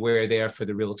buyer beware there for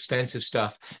the real expensive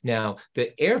stuff. Now,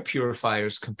 the air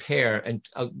purifiers compare, and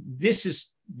this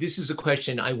is a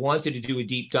question I wanted to do a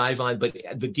deep dive on, but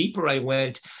the deeper I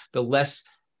went, the less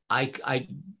even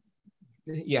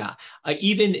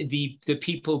the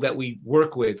people that we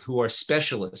work with who are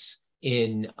specialists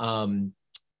in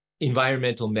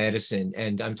environmental medicine,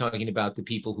 and I'm talking about the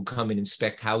people who come and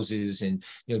inspect houses and,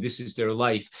 this is their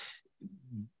life,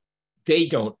 they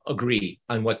don't agree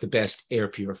on what the best air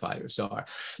purifiers are.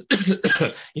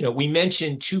 We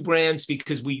mentioned two brands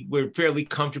because we're fairly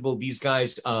comfortable. These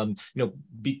guys,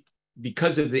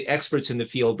 because of the experts in the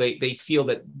field, they feel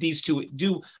that these two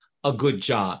do a good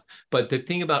job. But the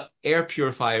thing about air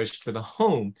purifiers for the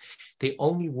home, they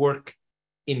only work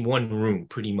in one room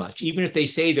pretty much. Even if they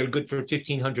say they're good for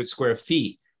 1,500 square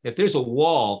feet, if there's a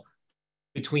wall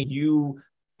between you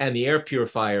and the air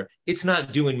purifier, it's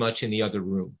not doing much in the other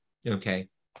room. Okay,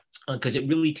 because it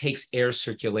really takes air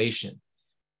circulation.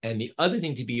 And the other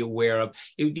thing to be aware of,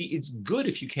 it's good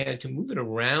if you can to move it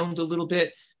around a little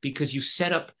bit, because you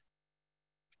set up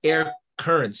air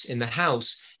currents in the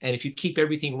house. And if you keep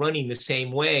everything running the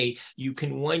same way, you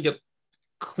can wind up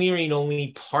clearing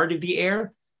only part of the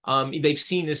air. They've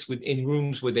seen this in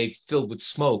rooms where they've filled with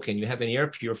smoke, and you have an air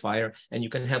purifier and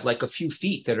you can have like a few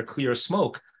feet that are clear of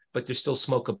smoke, but there's still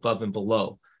smoke above and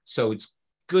below. So it's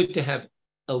good to have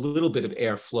a little bit of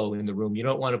airflow in the room. You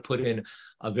don't want to put in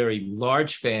a very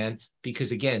large fan,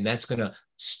 because again, that's going to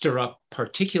stir up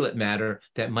particulate matter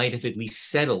that might have at least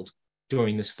settled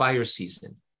during this fire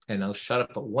season. And I'll shut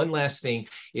up. But one last thing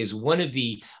is, one of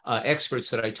the experts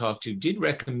that I talked to did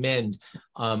recommend,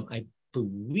 I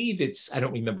believe I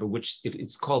don't remember if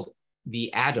it's called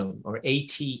the ATEM, or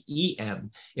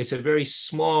ATEM. It's a very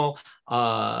small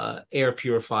air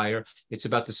purifier. It's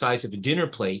about the size of a dinner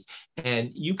plate.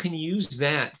 And you can use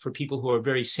that for people who are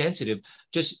very sensitive,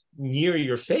 just near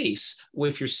your face,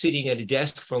 if you're sitting at a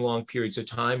desk for long periods of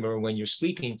time or when you're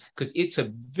sleeping, because it's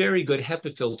a very good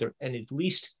HEPA filter, and at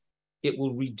least it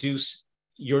will reduce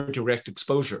your direct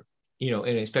exposure,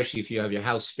 and especially if you have your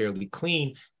house fairly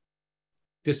clean,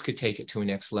 this could take it to a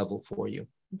next level for you.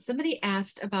 Somebody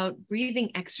asked about breathing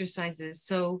exercises.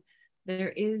 So there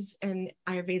is an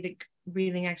Ayurvedic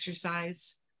breathing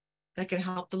exercise that can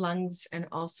help the lungs and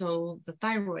also the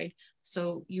thyroid.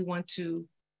 So you want to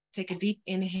take a deep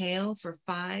inhale for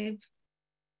 5,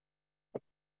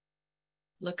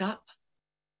 look up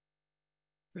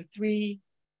for 3,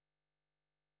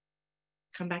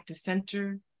 come back to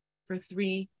center for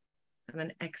 3, and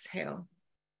then exhale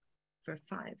for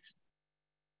 5.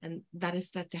 And that is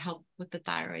set to help with the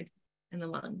thyroid and the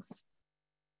lungs.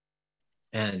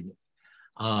 And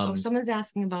someone's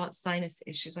asking about sinus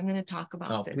issues. I'm going to talk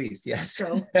about this. Please, yes.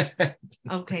 So,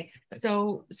 okay.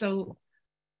 So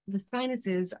the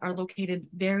sinuses are located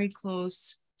very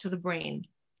close to the brain.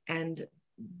 And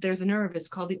there's a nerve, it's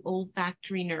called the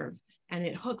olfactory nerve. And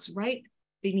it hooks right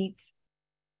behind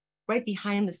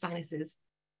the sinuses,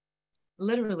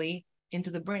 literally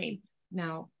into the brain.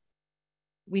 Now,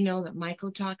 we know that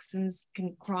mycotoxins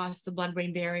can cross the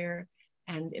blood-brain barrier,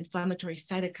 and inflammatory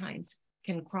cytokines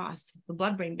can cross the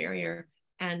blood-brain barrier.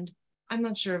 And I'm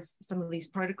not sure if some of these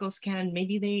particles can,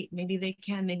 maybe they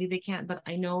can, maybe they can't, but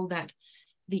I know that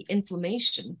the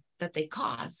inflammation that they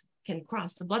cause can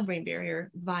cross the blood-brain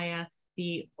barrier via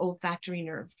the olfactory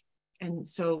nerve. And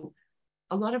so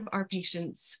a lot of our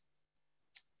patients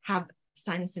have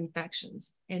sinus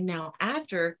infections. And now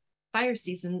after fire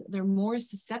season, they're more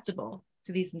susceptible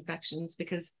to these infections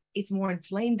because it's more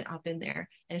inflamed up in there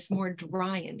and it's more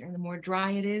dry in there. And the more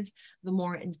dry it is, the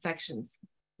more infection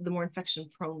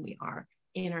prone we are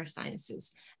in our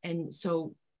sinuses. And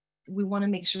so we want to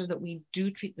make sure that we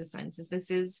do treat the sinuses. This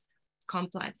is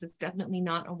complex. It's definitely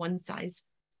not a one size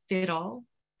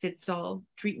fits all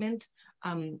treatment.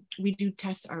 We do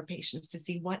test our patients to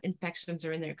see what infections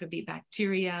are in there. It could be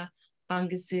bacteria,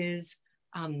 funguses,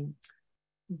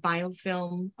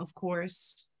 biofilm, of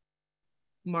course,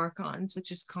 mark-ons,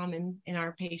 which is common in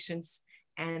our patients.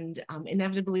 And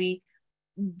inevitably,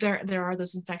 there are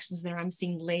those infections there. I'm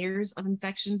seeing layers of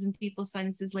infections in people's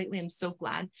sinuses lately. I'm so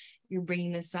glad you're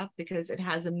bringing this up because it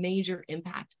has a major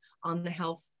impact on the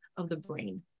health of the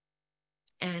brain.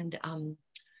 And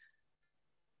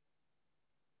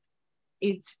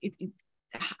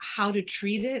how to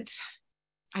treat it,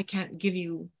 I can't give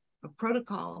you a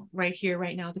protocol right here,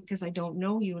 right now, because I don't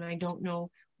know you and I don't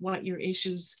know what your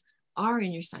issues are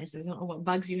in your sinuses. I don't know what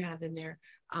bugs you have in there.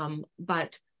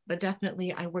 But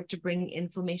definitely I work to bring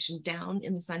inflammation down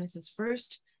in the sinuses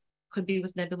first. Could be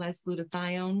with nebulized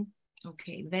glutathione.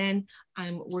 Okay, then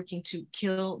I'm working to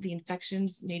kill the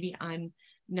infections. Maybe I'm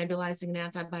nebulizing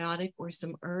an antibiotic or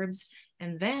some herbs.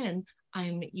 And then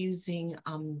I'm using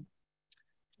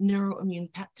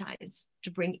neuroimmune peptides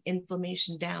to bring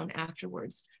inflammation down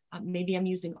afterwards. Maybe I'm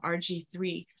using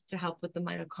RG3 to help with the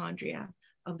mitochondria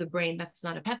of the brain. That's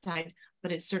not a peptide,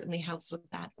 but it certainly helps with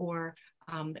that. Or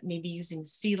maybe using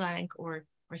CLANC or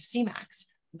CMAX.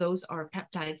 Those are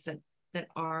peptides that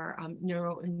are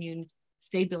neuroimmune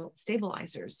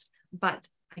stabilizers. But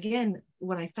again,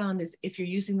 what I found is if you're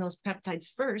using those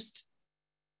peptides first,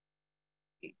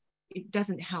 it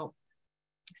doesn't help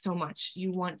so much.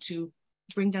 You want to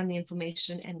bring down the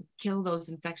inflammation and kill those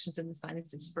infections in the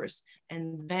sinuses first,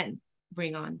 and then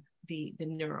bring on the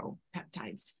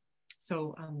neuropeptides.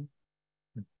 So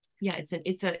yeah,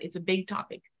 it's a big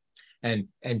topic. And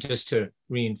just to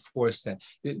reinforce that,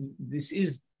 this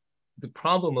is the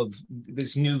problem of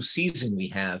this new season we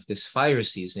have, this fire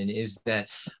season, is that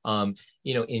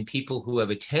in people who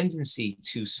have a tendency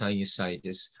to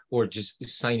sinusitis or just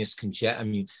sinus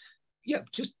congestion,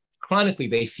 just chronically,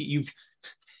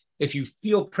 if you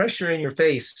feel pressure in your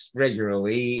face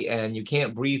regularly and you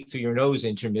can't breathe through your nose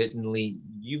intermittently,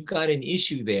 you've got an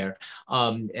issue there.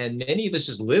 And many of us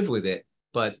just live with it.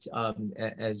 But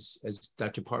as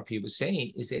Dr. Parpia was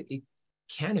saying, is that it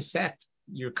can affect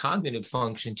your cognitive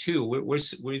function too.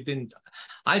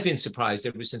 I've been surprised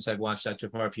ever since I've watched Dr.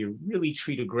 Parpia really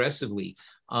treat aggressively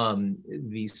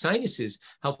the sinuses,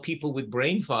 how people with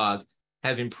brain fog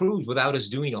have improved without us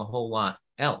doing a whole lot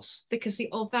else. Because the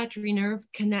olfactory nerve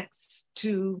connects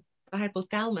to the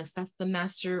hypothalamus. That's the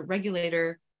master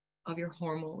regulator of your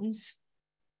hormones,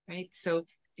 right? So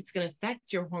it's going to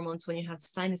affect your hormones when you have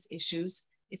sinus issues.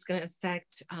 It's going to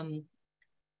affect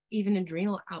even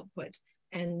adrenal output.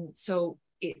 And so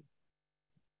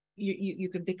you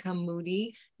could become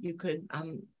moody. You could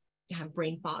have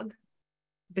brain fog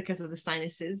because of the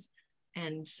sinuses.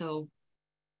 And so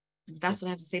that's what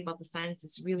I have to say about the sinus.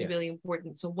 It's really, really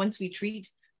important. So once we treat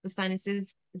the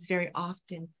sinuses, it's very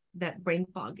often that brain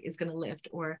fog is going to lift,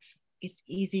 or it's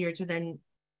easier to then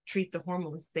treat the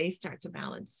hormones. They start to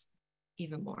balance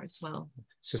even more as well.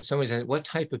 So someone's asking, what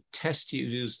type of test do you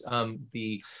use?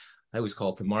 The I always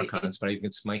call it the Marcons, but I think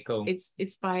it's Myco.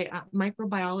 It's by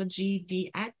Microbiology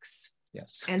DX.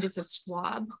 Yes. And it's a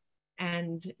swab.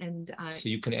 And so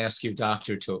you can ask your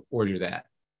doctor to order that.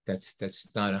 That's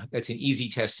an easy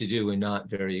test to do and not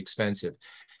very expensive.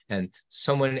 And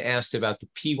someone asked about the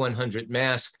P100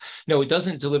 mask. No, it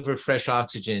doesn't deliver fresh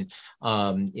oxygen.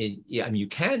 I mean, you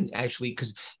can actually,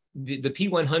 because the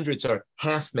P100s are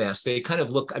half masks. They kind of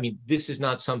look, I mean, this is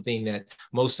not something that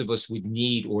most of us would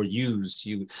need or use.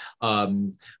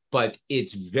 But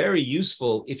it's very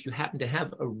useful if you happen to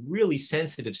have a really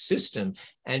sensitive system.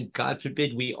 And God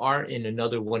forbid we are in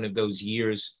another one of those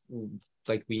years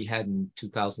like we had in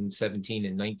 2017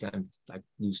 and 19, I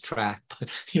lose track, but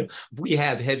we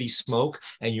have heavy smoke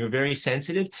and you're very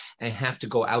sensitive and have to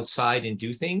go outside and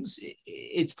do things,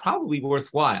 it's probably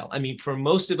worthwhile. I mean, for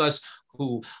most of us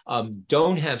who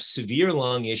don't have severe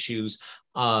lung issues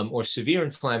or severe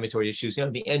inflammatory issues,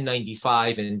 the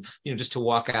N95 and, just to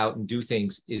walk out and do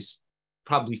things is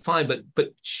probably fine, but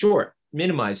sure,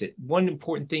 minimize it. One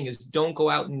important thing is don't go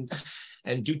out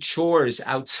and do chores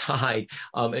outside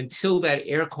until that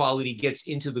air quality gets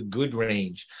into the good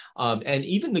range. And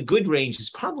even the good range is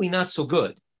probably not so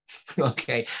good.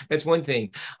 Okay, that's one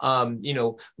thing.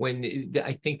 When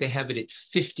I think they have it at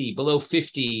 50, below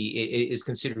 50 is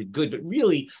considered good, but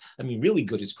really, I mean, really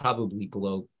good is probably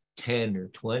below 10 or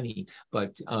 20.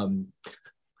 But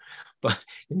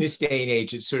in this day and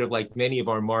age, it's sort of like many of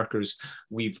our markers,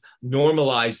 we've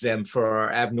normalized them for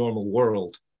our abnormal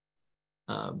world.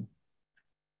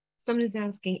 Someone is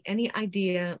asking, any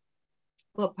idea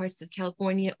what parts of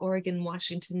California, Oregon,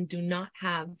 Washington do not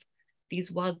have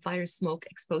these wildfire smoke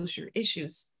exposure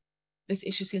issues? This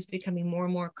issue seems to be becoming more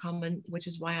and more common, which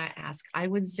is why I ask. I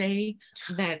would say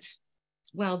that,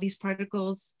 well, these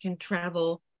particles can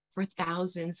travel for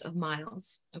thousands of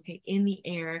miles, okay, in the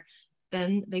air.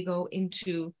 Then they go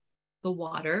into the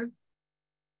water.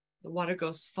 The water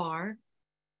goes far.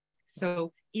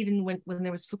 So even when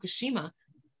there was Fukushima,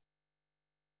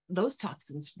 those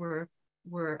toxins were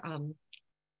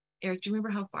Eric, do you remember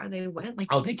how far they went? Like,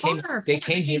 they came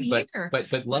here,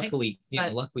 but luckily,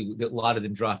 luckily a lot of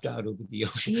them dropped out over the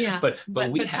ocean. Yeah, but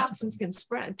toxins can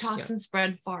spread. Toxins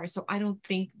spread far. So I don't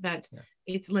think that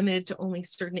it's limited to only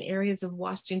certain areas of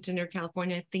Washington or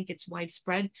California. I think it's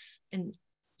widespread, and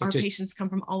our patients come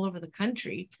from all over the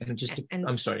country. And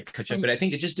I'm sorry to cut you off, but I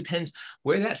think it just depends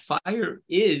where that fire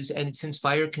is. And since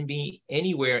fire can be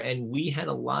anywhere, and we had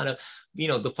a lot of,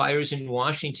 the fires in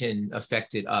Washington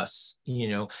affected us,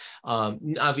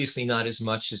 obviously not as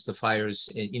much as the fires,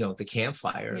 the Camp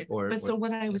Fire. So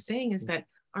what I was saying is that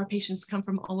our patients come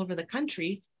from all over the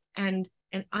country, and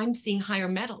I'm seeing higher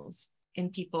metals in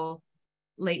people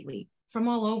lately from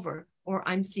all over, or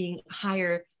I'm seeing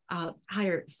higher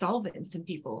solvents in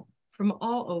people from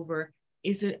all over.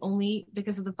 Is it only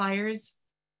because of the fires?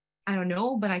 I don't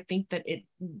know, but I think that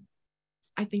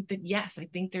yes, I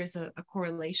think there's a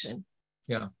correlation.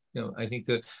 Yeah, I think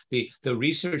the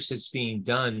research that's being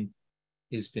done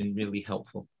has been really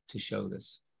helpful to show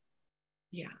this.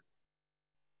 Yeah.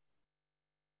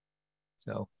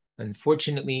 So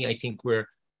unfortunately, I think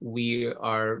we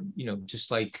are,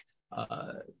 just like,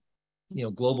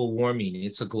 global warming,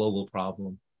 it's a global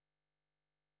problem.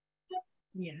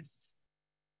 Yes.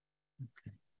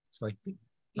 Okay. So I think.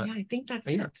 I think that's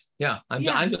it. Yeah,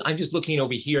 I'm just looking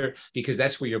over here because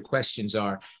that's where your questions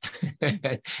are,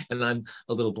 and I'm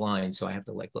a little blind, so I have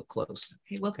to look close.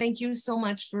 Okay. Well, thank you so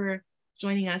much for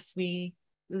joining us. We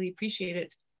really appreciate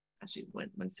it. Actually,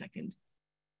 one second.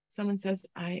 Someone says,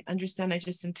 I understand. I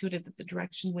just intuited that the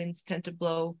direction winds tend to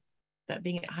blow, that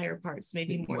being at higher parts may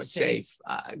be more safe.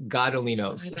 God only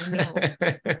knows. I don't know.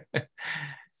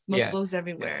 Smoke blows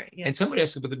everywhere. Yes. And somebody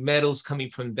asked about the metals coming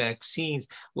from vaccines.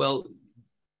 Well,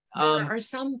 there are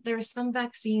some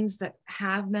vaccines that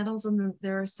have metals, and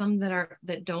there are some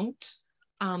that don't.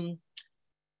 And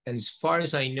as far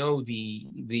as I know, the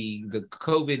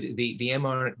COVID, the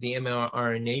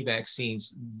mRNA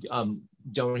vaccines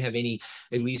don't have any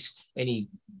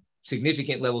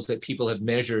significant levels that people have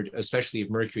measured, especially of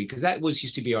mercury, because that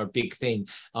used to be our big thing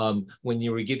when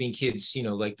you were giving kids,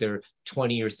 like their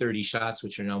 20 or 30 shots,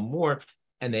 which are now more,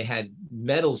 and they had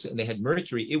metals and they had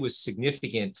mercury. It was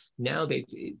significant. Now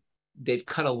they've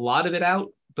cut a lot of it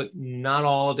out, but not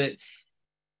all of it.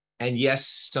 And yes,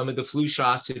 some of the flu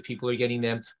shots, if people are getting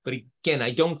them, but again,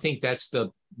 I don't think that's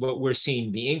what we're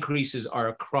seeing. The increases are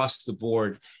across the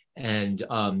board, and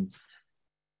the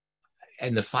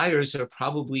fires are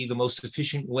probably the most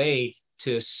efficient way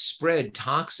to spread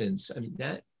toxins. I mean,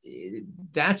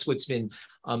 that's what's been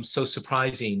so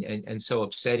surprising and so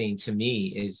upsetting to me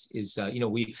is you know,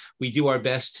 we do our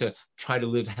best to try to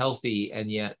live healthy,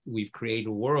 and yet we've created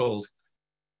a world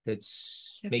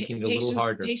that's making it a little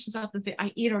harder. Patients often say,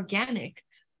 I eat organic.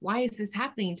 Why is this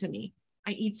happening to me?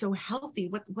 I eat so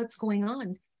healthy. What's going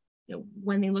on? You know,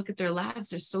 when they look at their labs,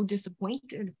 they're so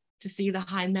disappointed to see the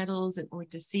high metals or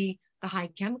to see the high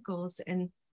chemicals.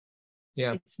 And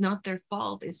yeah, it's not their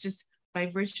fault. It's just by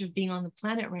virtue of being on the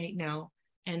planet right now.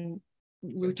 And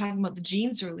we were talking about the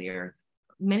genes earlier.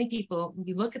 Many people, when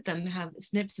you look at them, have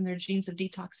SNPs in their genes of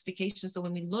detoxification. So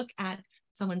when we look at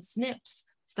someone's SNPs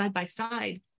side by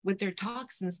side with their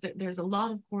toxins, there's a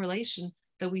lot of correlation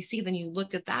that we see. Then you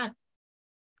look at that,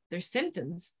 their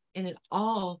symptoms, and it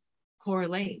all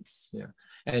correlates. Yeah.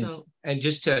 And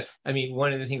just to, I mean,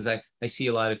 one of the things I see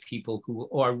a lot of people who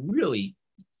are really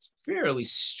fairly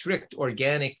strict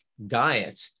organic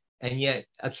diets, and yet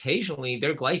occasionally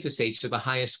their glyphosates are the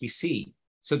highest we see.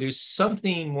 So there's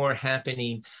something more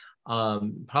happening.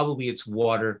 Probably it's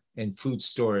water and food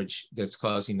storage that's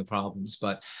causing the problems,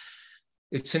 but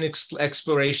it's an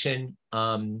exploration.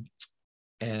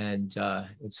 And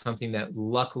it's something that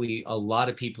luckily a lot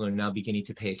of people are now beginning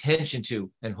to pay attention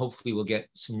to, and hopefully we'll get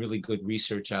some really good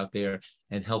research out there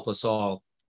and help us all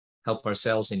help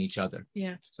ourselves and each other.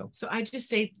 Yeah. So I just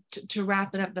say to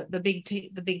wrap it up, that the big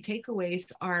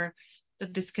takeaways are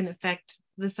that this can affect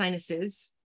the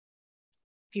sinuses.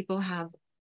 People have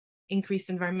increased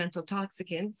environmental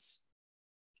toxicants,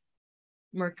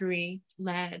 mercury,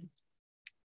 lead,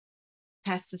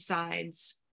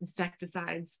 pesticides,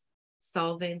 insecticides,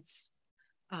 solvents,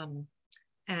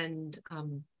 and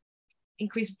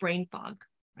increased brain fog,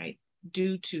 right,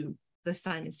 due to the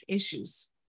sinus issues.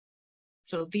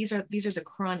 So these are the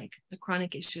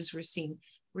chronic issues we're seeing.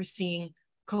 We're seeing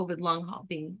COVID long haul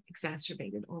being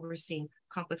exacerbated, or we're seeing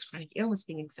complex chronic illness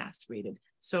being exacerbated.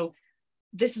 So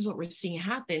this is what we're seeing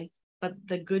happen. But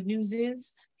the good news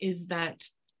is that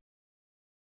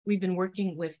we've been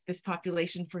working with this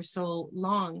population for so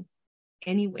long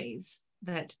anyways,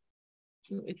 that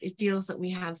it feels that we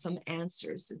have some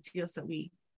answers. It feels that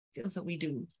we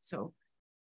do. So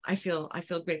I feel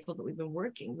grateful that we've been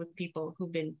working with people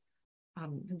who've been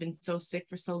so sick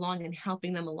for so long and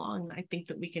helping them along. I think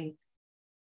that we can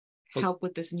help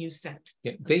with this new set.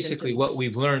 Yeah, basically what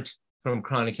we've learned from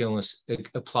chronic illness, it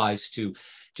applies to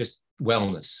just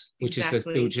wellness, which is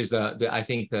the I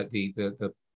think that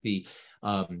the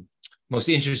most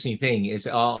interesting thing is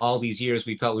all these years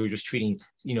we thought we were just treating,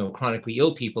 you know, chronically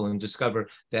ill people, and discover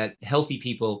that healthy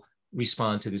people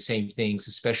respond to the same things,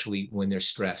 especially when they're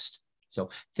stressed. So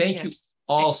thank you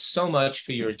all so much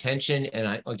for your attention.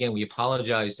 And again, we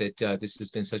apologize that this has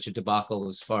been such a debacle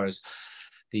as far as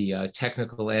the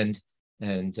technical end.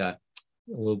 And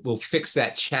we'll fix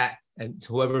that chat. And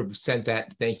whoever sent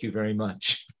that, thank you very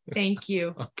much. Thank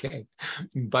you. Okay.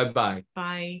 Bye-bye.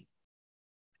 Bye.